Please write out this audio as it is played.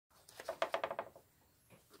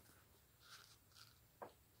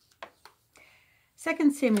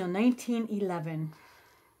2 Samuel 19:11.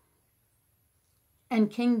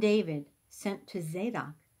 And King David sent to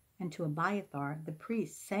Zadok and to Abiathar the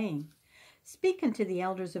priests, saying, Speak unto the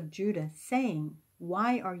elders of Judah, saying,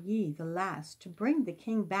 Why are ye the last to bring the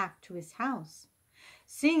king back to his house?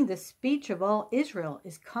 Seeing the speech of all Israel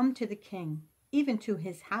is come to the king, even to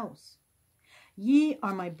his house. Ye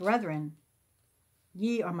are my brethren,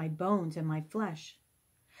 ye are my bones and my flesh.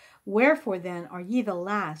 Wherefore then are ye the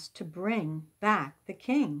last to bring back the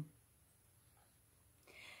king?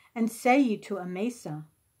 And say ye to Amasa,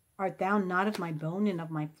 Art thou not of my bone and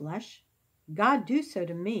of my flesh? God do so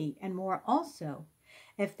to me, and more also,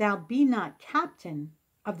 if thou be not captain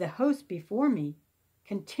of the host before me,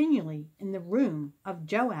 continually in the room of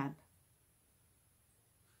Joab.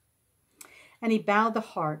 And he bowed the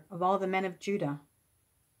heart of all the men of Judah,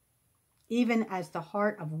 even as the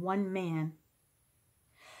heart of one man,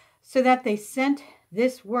 so that they sent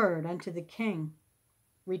this word unto the king,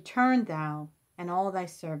 Return thou and all thy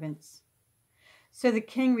servants. So the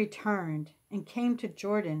king returned and came to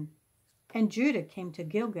Jordan, and Judah came to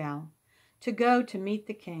Gilgal to go to meet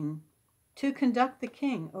the king, to conduct the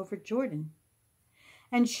king over Jordan.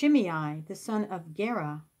 And Shimei, the son of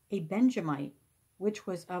Gera, a Benjamite, which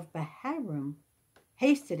was of Baharum,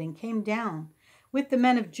 hasted and came down with the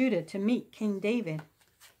men of Judah to meet King David.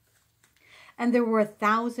 And there were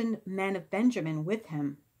 1,000 men of Benjamin with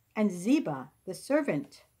him, and Ziba, the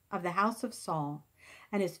servant of the house of Saul,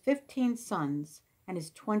 and his 15 sons, and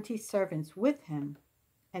his 20 servants with him.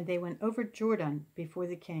 And they went over Jordan before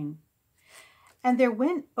the king. And there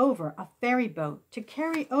went over a ferry boat to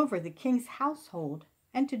carry over the king's household,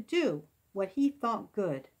 and to do what he thought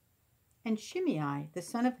good. And Shimei, the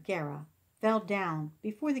son of Gera, fell down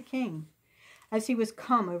before the king, as he was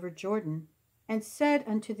come over Jordan, and said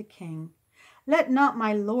unto the king, Let not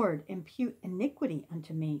my lord impute iniquity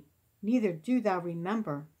unto me, neither do thou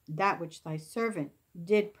remember that which thy servant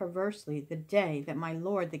did perversely the day that my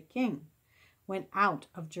lord the king went out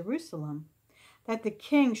of Jerusalem, that the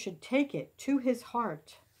king should take it to his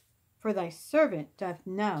heart. For thy servant doth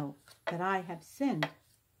know that I have sinned.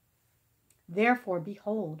 Therefore,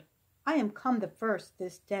 behold, I am come the first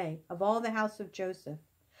this day of all the house of Joseph,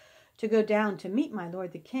 to go down to meet my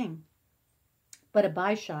lord the king. But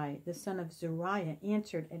Abishai, the son of Zeruiah,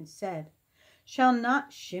 answered and said, Shall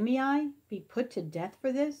not Shimei be put to death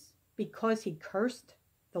for this, because he cursed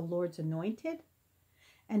the Lord's anointed?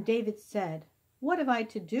 And David said, What have I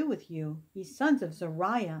to do with you, ye sons of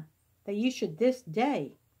Zeruiah, that ye should this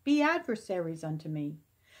day be adversaries unto me?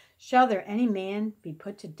 Shall there any man be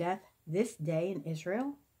put to death this day in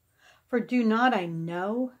Israel? For do not I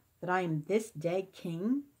know that I am this day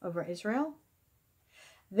king over Israel?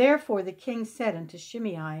 Therefore the king said unto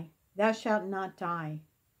Shimei, Thou shalt not die.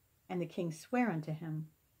 And the king sware unto him.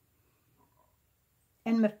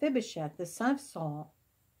 And Mephibosheth, the son of Saul,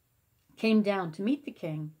 came down to meet the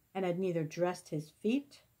king, and had neither dressed his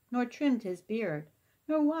feet, nor trimmed his beard,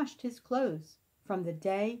 nor washed his clothes, from the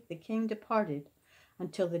day the king departed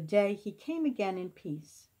until the day he came again in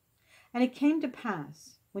peace. And it came to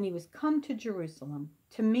pass, when he was come to Jerusalem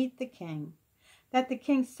to meet the king, that the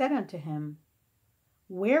king said unto him,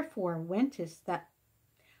 Wherefore wentest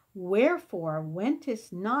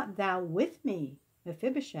not thou with me,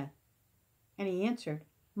 Mephibosheth? And he answered,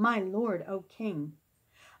 My lord, O king,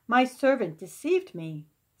 my servant deceived me,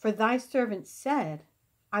 for thy servant said,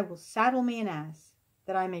 I will saddle me an ass,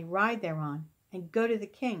 that I may ride thereon, and go to the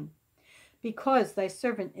king, because thy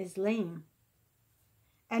servant is lame.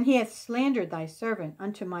 And he hath slandered thy servant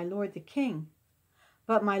unto my lord the king.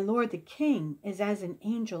 But my lord the king is as an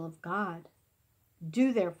angel of God.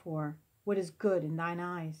 Do therefore what is good in thine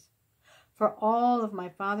eyes. For all of my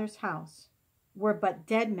father's house were but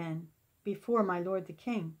dead men before my lord the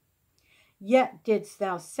king. Yet didst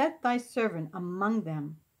thou set thy servant among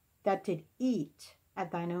them that did eat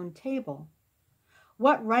at thine own table.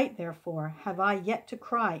 What right, therefore, have I yet to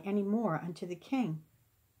cry any more unto the king?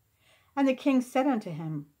 And the king said unto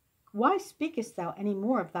him, Why speakest thou any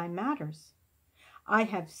more of thy matters? I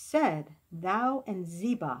have said, Thou and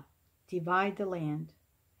Ziba divide the land.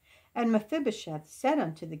 And Mephibosheth said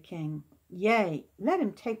unto the king, Yea, let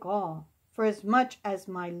him take all, for as much as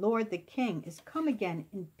my lord the king is come again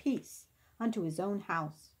in peace unto his own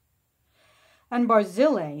house. And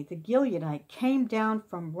Barzillai the Gileadite came down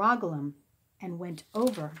from Rogelim, and went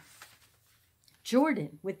over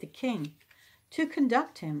Jordan with the king, to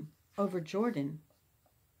conduct him over Jordan.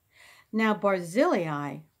 Now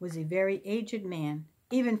Barzillai was a very aged man,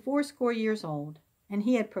 even 80 years old, and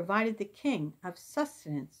he had provided the king of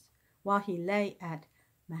sustenance while he lay at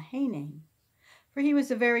Mahanaim, for he was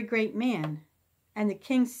a very great man, And the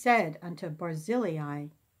king said unto Barzillai,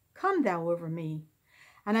 Come thou over me,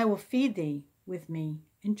 and I will feed thee with me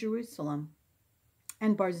in Jerusalem.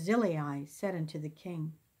 And Barzillai said unto the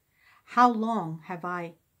king, How long have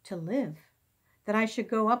I to live, that I should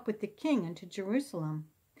go up with the king unto Jerusalem?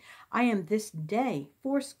 I am this day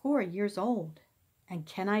 80 years old, and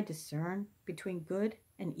can I discern between good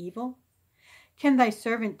and evil? Can thy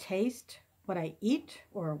servant taste what I eat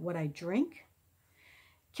or what I drink?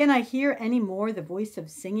 Can I hear any more the voice of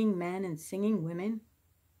singing men and singing women?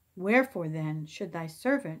 Wherefore then should thy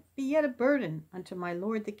servant be yet a burden unto my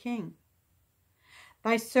lord the king?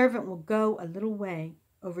 Thy servant will go a little way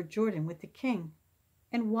over Jordan with the king,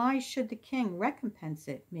 and why should the king recompense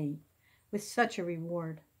me with such a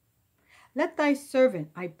reward? Let thy servant,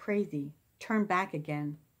 I pray thee, turn back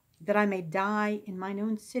again, that I may die in mine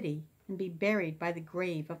own city, and be buried by the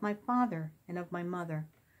grave of my father and of my mother.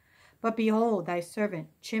 But behold, thy servant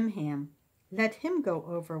Chimham, let him go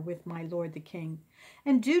over with my lord the king,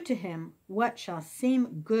 and do to him what shall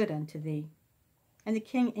seem good unto thee. And the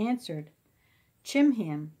king answered,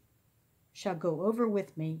 Chimham shall go over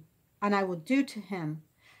with me, and I will do to him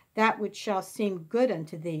that which shall seem good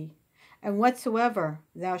unto thee, and whatsoever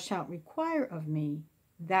thou shalt require of me,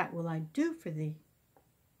 that will I do for thee.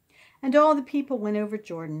 And all the people went over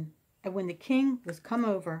Jordan, and when the king was come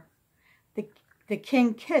over, the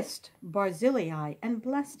king kissed Barzillai and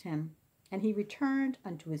blessed him, and he returned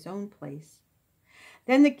unto his own place.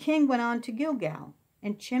 Then the king went on to Gilgal,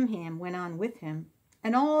 and Chimham went on with him,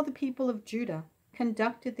 and all the people of Judah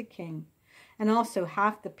conducted the king, and also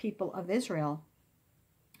half the people of Israel.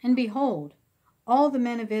 And behold, all the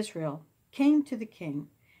men of Israel came to the king,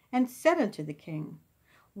 and said unto the king,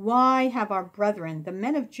 Why have our brethren, the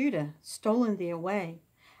men of Judah, stolen thee away,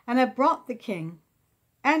 and have brought the king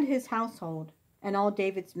and his household, and all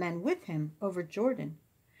David's men with him, over Jordan?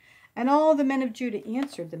 And all the men of Judah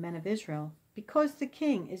answered the men of Israel, Because the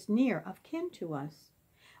king is near of kin to us.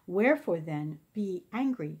 Wherefore then be ye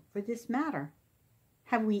angry for this matter?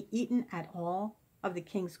 Have we eaten at all of the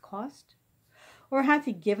king's cost? Or hath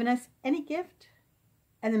he given us any gift?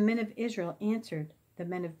 And the men of Israel answered the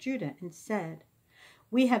men of Judah, and said,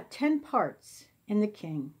 We have 10 parts in the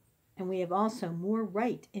king, and we have also more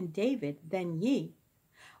right in David than ye.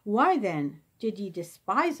 Why then did ye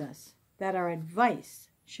despise us, that our advice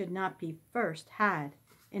should not be first had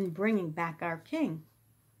in bringing back our king?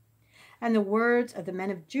 And the words of the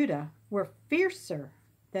men of Judah were fiercer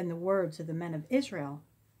than the words of the men of Israel.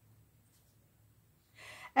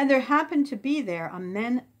 And there happened to be there a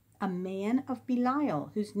man of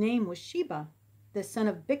Belial, whose name was Sheba, the son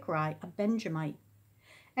of Bichri, a Benjamite.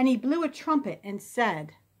 And he blew a trumpet and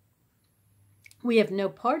said, We have no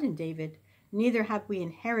part in David, neither have we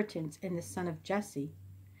inheritance in the son of Jesse.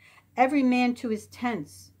 Every man to his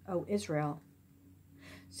tents, O Israel.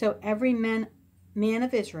 So every man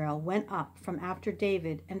of Israel went up from after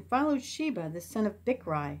David, and followed Sheba the son of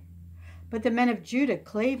Bichri. But the men of Judah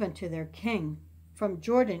clave unto their king, from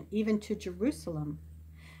Jordan even to Jerusalem.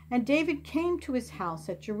 And David came to his house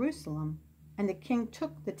at Jerusalem, and the king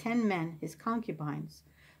took the 10 men, his concubines,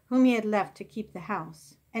 whom he had left to keep the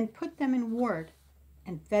house, and put them in ward,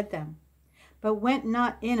 and fed them, but went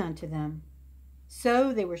not in unto them.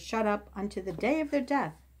 So they were shut up unto the day of their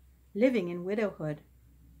death, living in widowhood.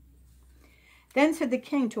 Then said the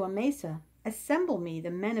king to Amasa, Assemble me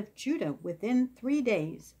the men of Judah within 3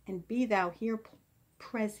 days, and be thou here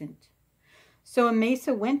present. So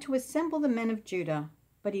Amasa went to assemble the men of Judah,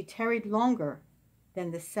 but he tarried longer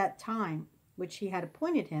than the set time which he had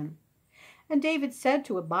appointed him. And David said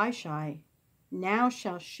to Abishai, Now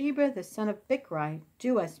shall Sheba the son of Bichri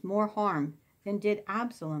do us more harm than did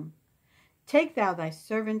Absalom. Take thou thy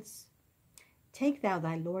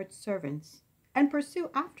Lord's servants, and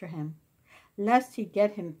pursue after him, lest he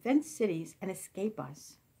get him fenced cities and escape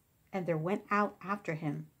us. And there went out after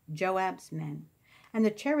him Joab's men, and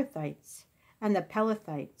the Cherethites, and the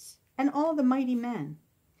Pelethites, and all the mighty men.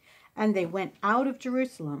 And they went out of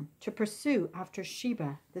Jerusalem to pursue after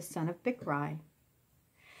Sheba the son of Bichri.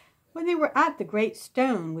 When they were at the great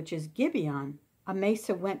stone which is Gibeon,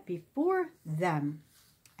 Amasa went before them,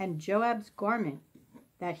 and Joab's garment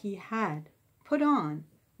that he had put on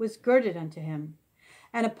was girded unto him,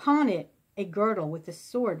 and upon it a girdle with a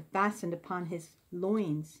sword fastened upon his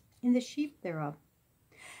loins in the sheath thereof.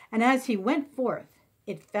 And as he went forth,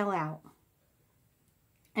 it fell out.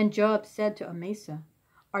 And Joab said to Amasa,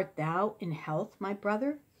 Art thou in health, my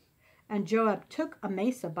brother? And Joab took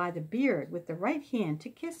Amasa by the beard with the right hand to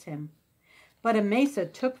kiss him. But Amasa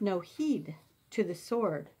took no heed to the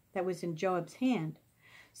sword that was in Joab's hand.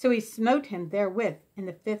 So he smote him therewith in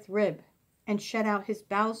the 5th rib, and shed out his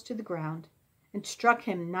bowels to the ground, and struck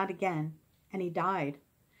him not again, and he died.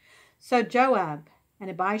 So Joab and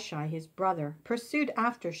Abishai his brother pursued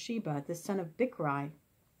after Sheba the son of Bichri.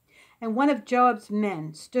 And one of Joab's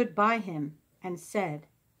men stood by him and said,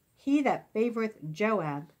 He that favoreth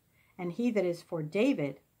Joab, and he that is for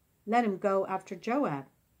David, let him go after Joab.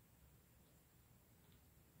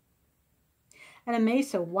 And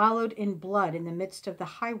Amasa wallowed in blood in the midst of the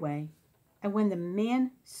highway. And when the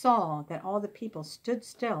man saw that all the people stood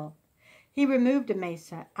still, he removed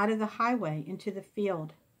Amasa out of the highway into the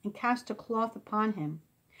field, and cast a cloth upon him,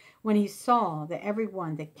 when he saw that every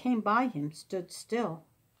one that came by him stood still.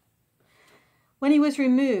 When he was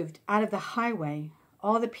removed out of the highway,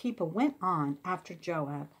 all the people went on after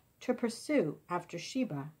Joab, to pursue after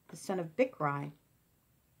Sheba the son of Bichri.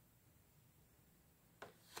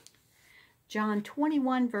 John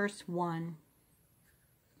 21 verse 1.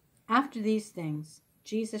 After these things,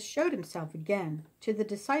 Jesus showed himself again to the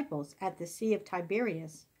disciples at the Sea of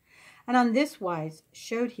Tiberias, and on this wise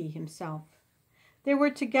showed he himself. There were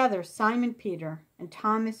together Simon Peter, and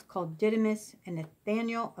Thomas called Didymus, and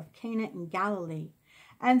Nathanael of Cana in Galilee,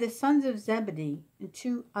 and the sons of Zebedee, and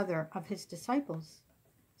 2 other of his disciples.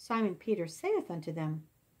 Simon Peter saith unto them,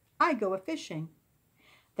 I go a-fishing.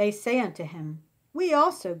 They say unto him, We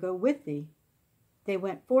also go with thee. They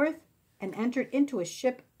went forth, and entered into a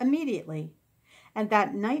ship immediately, and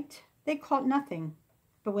that night they caught nothing.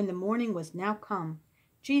 But when the morning was now come,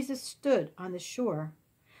 Jesus stood on the shore,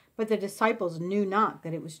 but the disciples knew not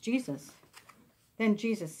that it was Jesus. Then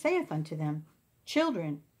Jesus saith unto them,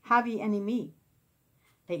 Children, have ye any meat?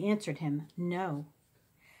 They answered him, No.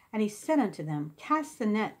 And he said unto them, Cast the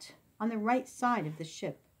net on the right side of the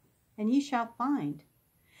ship, and ye shall find.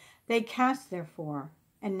 They cast therefore,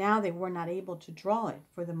 and now they were not able to draw it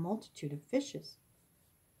for the multitude of fishes.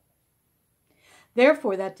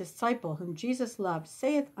 Therefore that disciple whom Jesus loved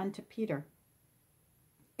saith unto Peter,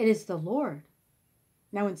 It is the Lord.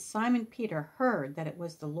 Now when Simon Peter heard that it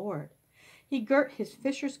was the Lord, he girt his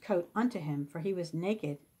fisher's coat unto him, for he was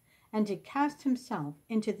naked, and did cast himself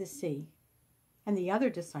into the sea. And the other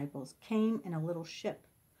disciples came in a little ship,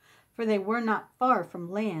 for they were not far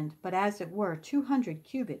from land, but as it were 200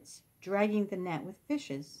 cubits, dragging the net with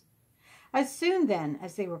fishes. As soon then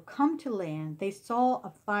as they were come to land, they saw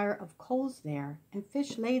a fire of coals there, and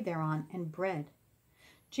fish laid thereon, and bread.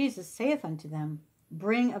 Jesus saith unto them,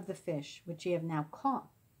 Bring of the fish which ye have now caught.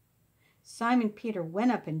 Simon Peter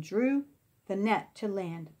went up and drew the net to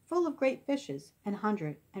land, full of great fishes,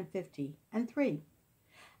 153.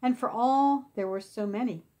 And for all there were so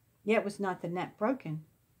many, yet was not the net broken.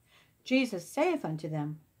 Jesus saith unto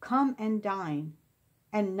them, Come and dine.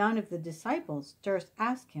 And none of the disciples durst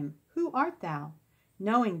ask him, Who art thou?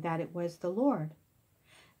 Knowing that it was the Lord.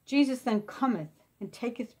 Jesus then cometh, and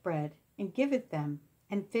taketh bread, and giveth them,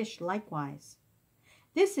 and fish likewise.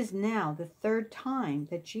 This is now the 3rd time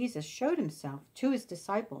that Jesus showed himself to his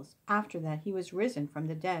disciples after that he was risen from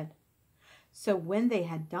the dead. So when they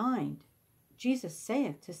had dined, Jesus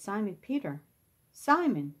saith to Simon Peter,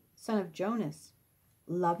 Simon, son of Jonas,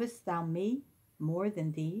 lovest thou me more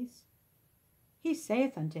than these? He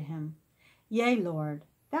saith unto him, Yea, Lord,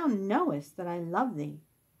 thou knowest that I love thee.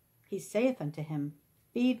 He saith unto him,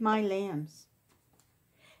 Feed my lambs.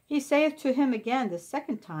 He saith to him again the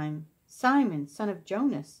 2nd time, Simon, son of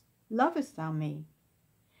Jonas, lovest thou me?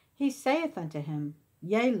 He saith unto him,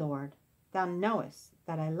 Yea, Lord, thou knowest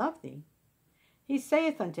that I love thee. He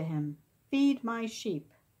saith unto him, Feed my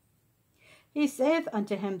sheep. He saith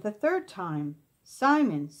unto him the 3rd time,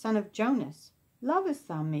 Simon, son of Jonas, lovest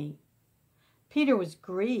thou me? Peter was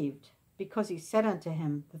grieved, because he said unto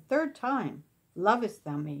him the 3rd time, Lovest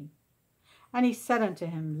thou me? And he said unto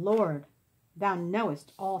him, Lord, thou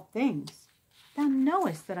knowest all things. Thou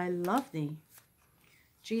knowest that I love thee.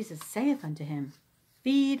 Jesus saith unto him,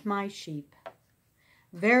 Feed my sheep.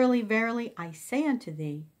 Verily, verily, I say unto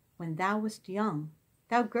thee, when thou wast young,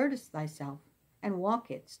 thou girdest thyself, and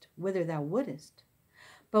walkedst whither thou wouldest.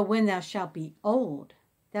 But when thou shalt be old,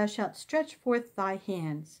 thou shalt stretch forth thy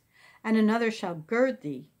hands, and another shall gird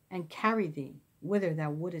thee, and carry thee whither thou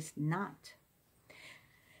wouldest not.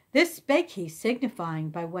 This spake he, signifying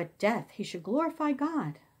by what death he should glorify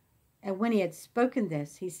God. And when he had spoken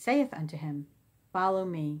this, he saith unto him, Follow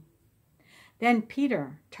me. Then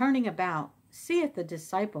Peter, turning about, seeth the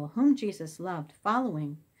disciple whom Jesus loved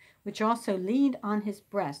following, which also leaned on his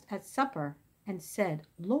breast at supper, and said,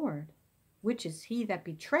 Lord, which is he that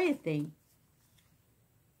betrayeth thee?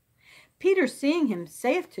 Peter, seeing him,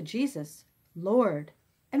 saith to Jesus, Lord,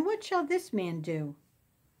 and what shall this man do?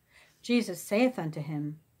 Jesus saith unto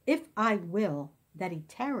him, If I will that he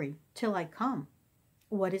tarry till I come,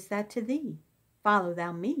 what is that to thee? Follow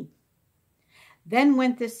thou me. Then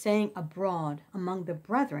went this saying abroad among the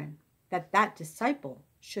brethren, that that disciple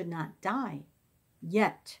should not die.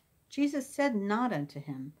 Yet Jesus said not unto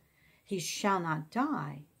him, He shall not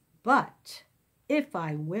die, but if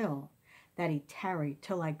I will that he tarry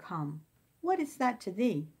till I come, what is that to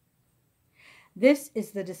thee? This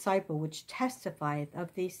is the disciple which testifieth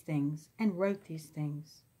of these things, and wrote these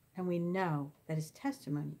things, and we know that his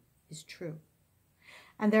testimony is true.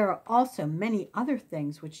 And there are also many other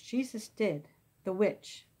things which Jesus did, the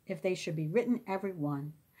which, if they should be written every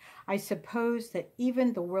one, I suppose that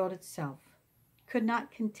even the world itself could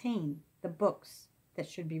not contain the books that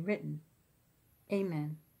should be written.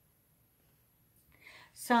 Amen.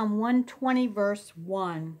 Psalm 120, verse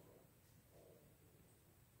 1.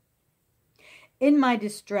 In my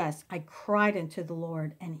distress I cried unto the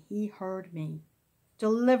Lord, and he heard me.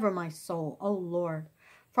 Deliver my soul, O Lord,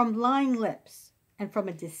 from lying lips and from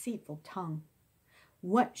a deceitful tongue.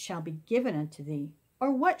 What shall be given unto thee,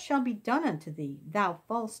 or what shall be done unto thee, thou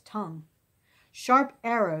false tongue? Sharp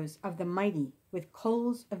arrows of the mighty with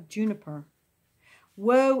coals of juniper.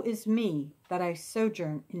 Woe is me that I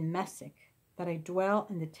sojourn in Meshech, that I dwell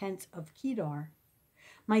in the tents of Kedar.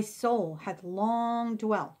 My soul hath long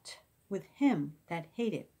dwelt with him that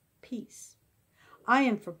hateth peace. I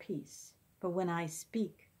am for peace, but when I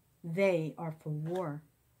speak, they are for war.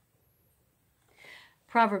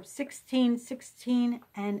 Proverbs 16:16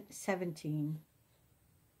 and 17.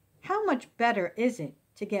 How much better is it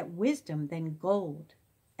to get wisdom than gold,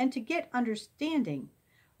 and to get understanding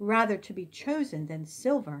rather to be chosen than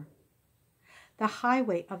silver? The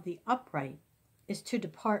highway of the upright is to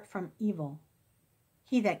depart from evil.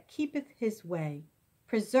 He that keepeth his way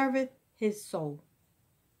preserveth his soul,